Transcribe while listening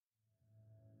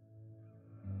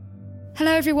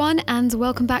Hello everyone and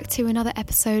welcome back to another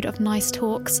episode of Nice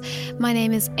Talks. My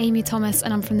name is Amy Thomas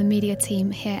and I'm from the media team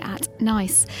here at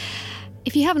Nice.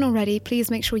 If you haven't already,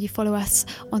 please make sure you follow us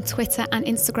on Twitter and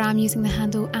Instagram using the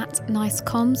handle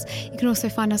 @NiceComms. You can also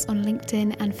find us on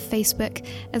LinkedIn and Facebook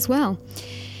as well.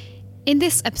 In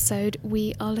this episode,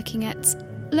 we are looking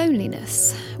at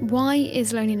loneliness. Why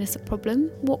is loneliness a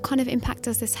problem? What kind of impact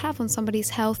does this have on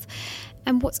somebody's health?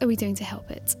 And what are we doing to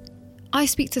help it? I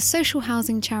speak to social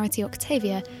housing charity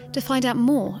Octavia to find out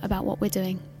more about what we're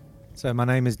doing. So my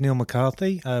name is Neil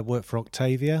McCarthy, I work for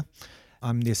Octavia.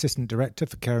 I'm the Assistant Director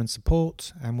for Care and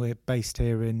Support and we're based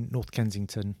here in North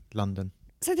Kensington, London.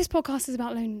 So this podcast is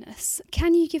about loneliness.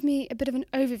 Can you give me a bit of an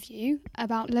overview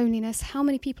about loneliness? How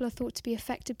many people are thought to be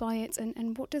affected by it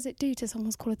and what does it do to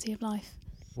someone's quality of life?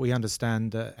 We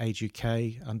understand that Age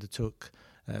UK undertook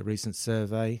a recent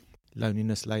survey,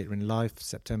 Loneliness Later in Life,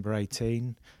 September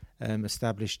 18,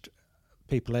 established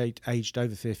people aged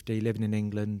over 50 living in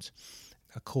England.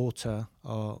 A quarter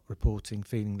are reporting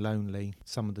feeling lonely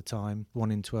some of the time. 1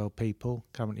 in 12 people,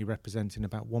 currently representing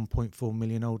about 1.4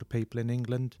 million older people in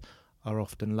England, are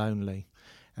often lonely.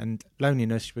 And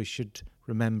loneliness, we should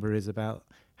remember, is about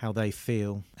how they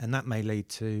feel, and that may lead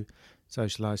to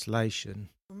social isolation.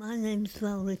 My name's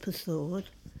Valerie Persord,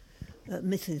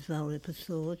 Mrs. Valerie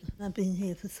Persord. I've been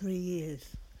here for 3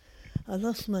 years. I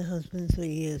lost my husband 3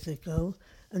 years ago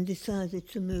and decided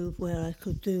to move where I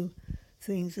could do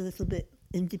things a little bit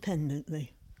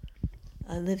independently.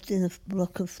 I lived in a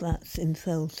block of flats in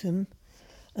Feltham.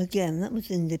 Again, that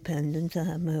was independent. I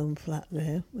had my own flat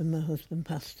there when my husband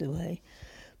passed away.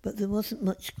 But there wasn't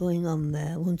much going on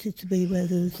there. I wanted to be where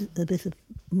there was a bit of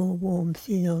more warmth,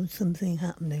 something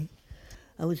happening.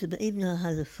 Even though I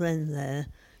had a friend there,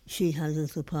 she had a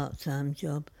little part-time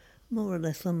job, more or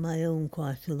less on my own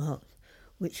quite a lot,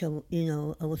 which I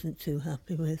wasn't too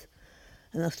happy with.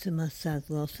 And after my sad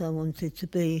loss, I wanted to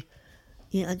be,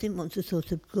 I didn't want to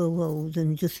sort of grow old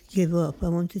and just give up. I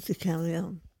wanted to carry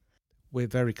on. We're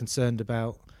very concerned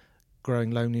about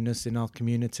growing loneliness in our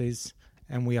communities,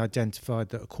 and we identified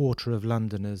that a quarter of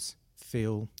Londoners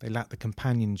feel they lack the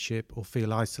companionship or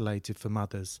feel isolated from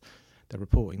others. They're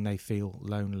reporting they feel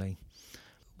lonely.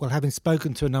 Well, having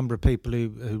spoken to a number of people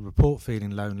who report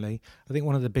feeling lonely, I think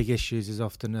one of the big issues is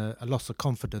often a loss of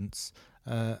confidence,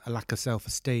 a lack of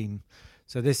self-esteem.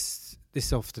 So this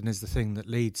often is the thing that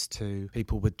leads to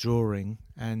people withdrawing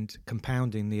and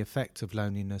compounding the effect of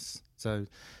loneliness. So,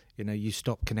 you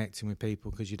stop connecting with people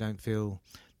because you don't feel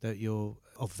that you're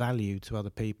of value to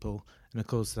other people. And of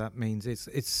course that means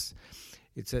it's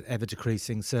an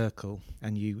ever-decreasing circle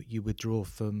and you withdraw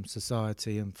from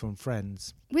society and from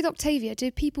friends. With Octavia,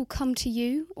 do people come to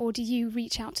you or do you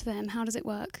reach out to them? How does it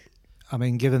work? I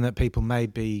mean, given that people may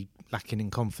be lacking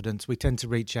in confidence, we tend to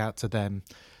reach out to them.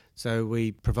 So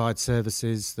we provide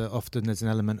services that often there's an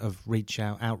element of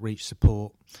outreach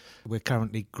support. We're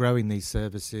currently growing these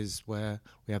services where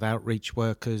we have outreach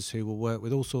workers who will work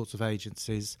with all sorts of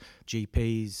agencies,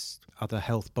 GPs, other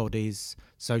health bodies,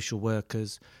 social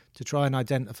workers, to try and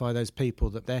identify those people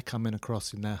that they're coming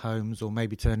across in their homes or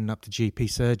maybe turning up to GP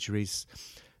surgeries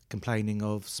complaining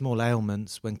of small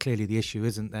ailments when clearly the issue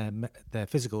isn't their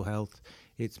physical health,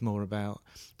 it's more about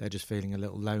they're just feeling a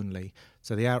little lonely.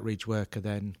 So the outreach worker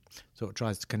then sort of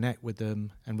tries to connect with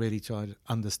them and really try to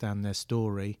understand their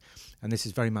story. And this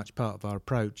is very much part of our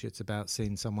approach. It's about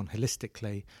seeing someone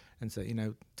holistically and say,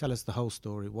 tell us the whole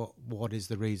story. What is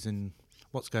the reason?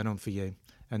 What's going on for you?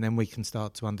 And then we can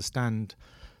start to understand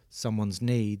someone's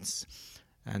needs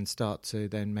and start to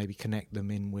then maybe connect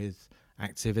them in with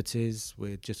activities.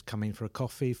 We're just coming for a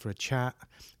coffee, for a chat,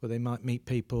 where they might meet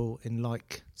people in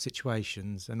like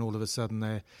situations, and all of a sudden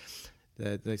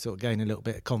they sort of gain a little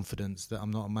bit of confidence that I'm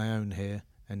not on my own here,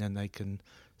 and then they can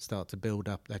start to build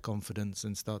up their confidence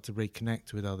and start to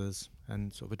reconnect with others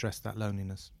and sort of address that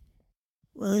loneliness.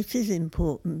 Well, it is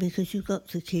important because you've got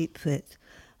to keep fit.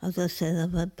 As I said,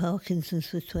 I've had Parkinson's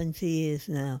for 20 years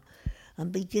now.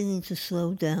 I'm beginning to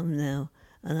slow down now,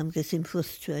 and I'm getting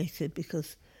frustrated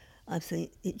because I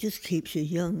think it just keeps you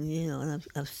young, and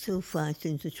I'm still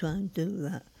fighting to try and do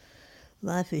that.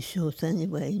 Life is short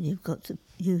anyway, and you've got to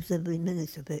use every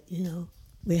minute of it,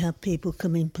 We have people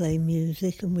come in, play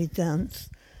music, and we dance,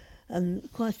 and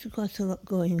quite a lot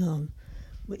going on,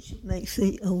 which makes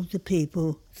the older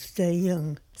people stay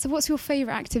young. So what's your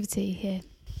favourite activity here?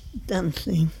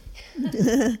 Dancing.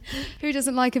 Who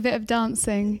doesn't like a bit of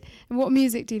dancing? And what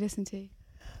music do you listen to?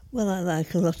 Well, I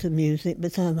like a lot of music,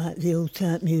 but I like the old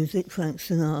type music, Frank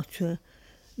Sinatra,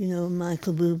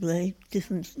 Michael Bublé,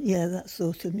 that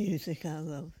sort of music I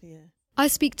love, yeah. I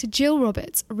speak to Jill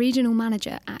Roberts, Regional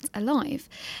Manager at Alive,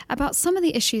 about some of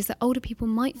the issues that older people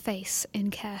might face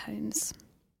in care homes.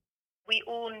 We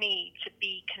all need to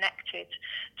be connected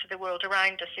to the world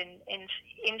around us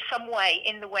in some way,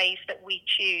 in the ways that we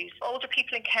choose. Older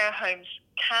people in care homes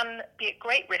can be at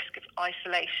great risk of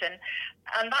isolation,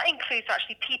 and that includes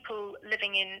actually people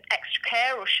living in extra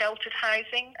care or sheltered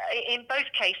housing. In both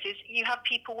cases, you have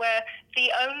people where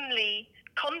the only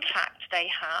contact they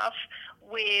have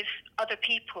with other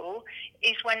people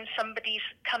is when somebody's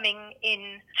coming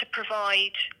in to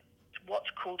provide what's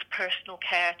called personal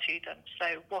care to them,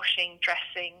 so washing,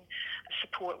 dressing,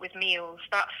 support with meals,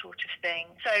 that sort of thing.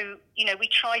 So, we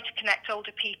try to connect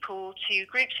older people to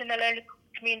groups in their local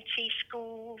community,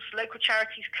 schools, local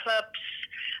charities, clubs,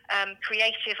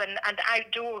 creative and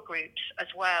outdoor groups as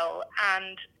well,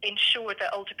 and ensure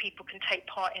that older people can take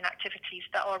part in activities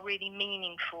that are really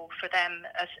meaningful for them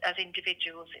as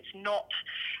individuals. It's not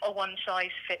a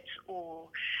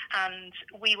one-size-fits-all, and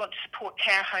we want to support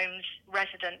care homes,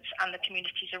 residents and the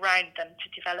communities around them to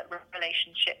develop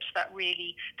relationships that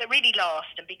really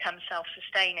last and become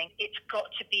self-sustaining. It's got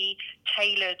to be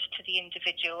tailored to the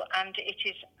individual, and it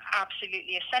is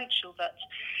absolutely essential that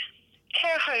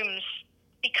care homes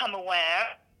become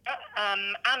aware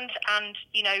and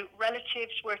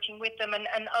relatives working with them and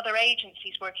other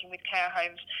agencies working with care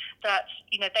homes, that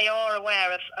they are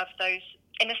aware of those,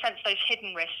 in a sense, those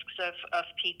hidden risks of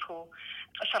people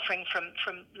suffering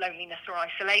from loneliness or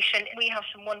isolation. We have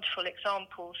some wonderful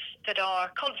examples that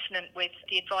are consonant with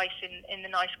the advice in the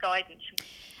NICE guidance.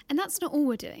 And that's not all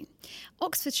we're doing.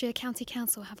 Oxfordshire County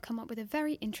Council have come up with a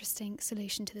very interesting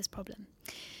solution to this problem.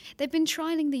 They've been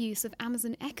trialling the use of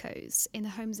Amazon Echoes in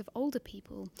the homes of older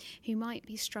people who might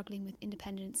be struggling with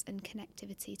independence and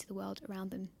connectivity to the world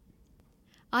around them.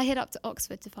 I head up to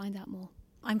Oxford to find out more.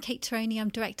 I'm Kate Taroney, I'm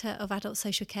Director of Adult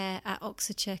Social Care at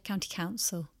Oxfordshire County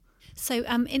Council. So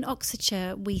in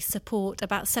Oxfordshire, we support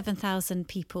about 7,000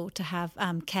 people to have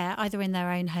care either in their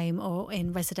own home or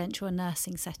in residential and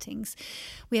nursing settings.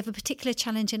 We have a particular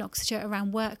challenge in Oxfordshire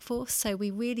around workforce, so we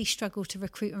really struggle to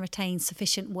recruit and retain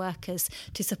sufficient workers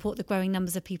to support the growing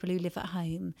numbers of people who live at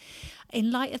home. In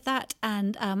light of that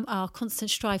and our constant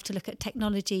strive to look at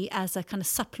technology as a kind of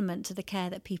supplement to the care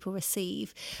that people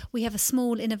receive, we have a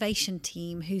small innovation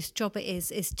team whose job it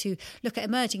is to look at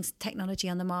emerging technology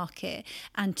on the market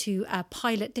and to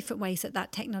pilot different ways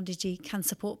that technology can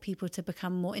support people to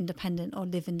become more independent or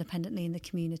live independently in the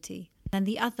community. And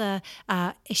the other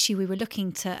issue we were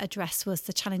looking to address was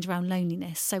the challenge around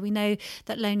loneliness. So we know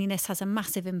that loneliness has a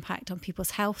massive impact on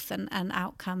people's health and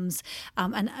outcomes.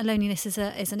 And loneliness is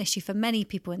an issue for many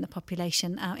people in the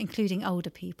population, including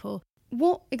older people.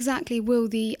 What exactly will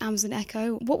the Amazon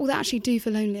Echo, what will that actually do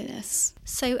for loneliness?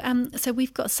 So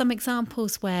we've got some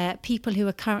examples where people who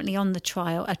are currently on the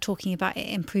trial are talking about it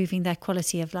improving their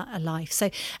quality of life. So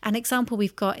an example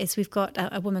we've got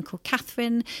a woman called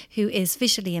Catherine who is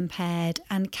visually impaired,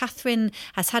 and Catherine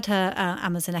has had her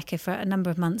Amazon Echo for a number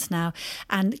of months now,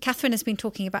 and Catherine has been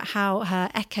talking about how her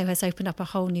Echo has opened up a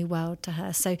whole new world to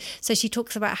her. So she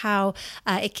talks about how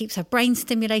it keeps her brain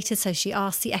stimulated, so she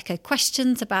asks the Echo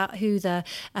questions about who the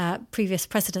previous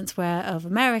presidents were of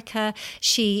America.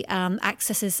 She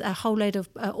accesses a whole load of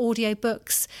audio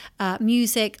books,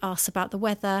 music, asks about the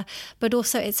weather, but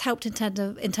also it's helped in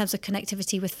terms of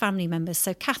connectivity with family members.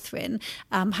 So Catherine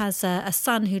has a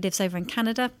son who lives over in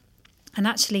Canada. And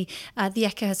actually, the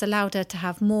Echo has allowed her to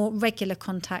have more regular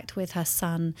contact with her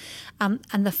son.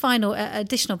 And the final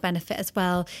additional benefit as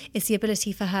well is the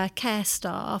ability for her care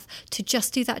staff to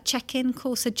just do that check-in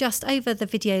call. So just over the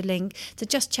video link, to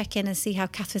just check in and see how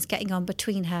Catherine's getting on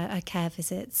between her care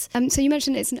visits. So you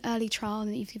mentioned it's an early trial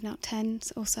and that you've given out 10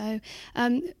 or so.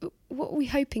 What are we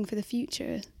hoping for the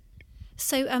future?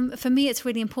 So for me, it's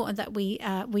really important that we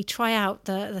try out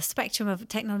the spectrum of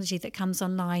technology that comes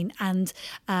online, and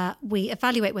we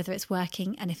evaluate whether it's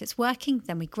working. And if it's working,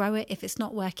 then we grow it. If it's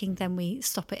not working, then we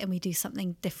stop it and we do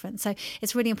something different. So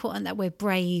it's really important that we're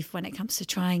brave when it comes to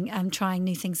trying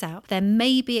new things out. There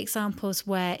may be examples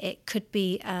where it could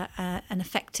be an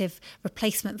effective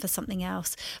replacement for something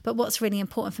else. But what's really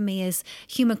important for me is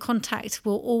human contact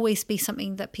will always be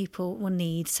something that people will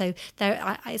need. So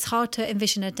it's hard to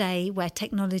envision a day where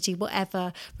technology will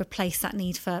ever replace that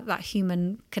need for that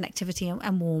human connectivity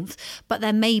and warmth. But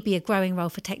there may be a growing role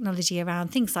for technology around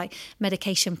things like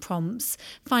medication prompts,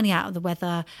 finding out the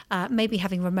weather, maybe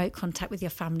having remote contact with your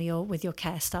family or with your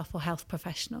care staff or health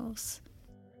professionals.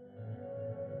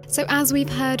 So as we've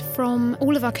heard from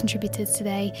all of our contributors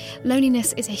today,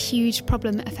 loneliness is a huge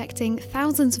problem affecting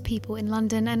thousands of people in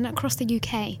London and across the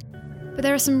UK. But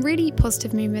there are some really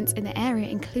positive movements in the area,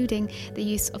 including the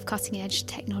use of cutting-edge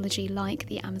technology like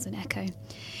the Amazon Echo.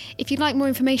 If you'd like more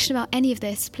information about any of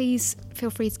this, please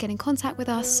feel free to get in contact with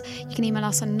us. You can email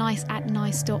us on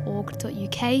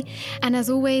nice@nice.org.uk. And as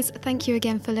always, thank you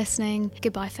again for listening.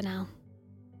 Goodbye for now.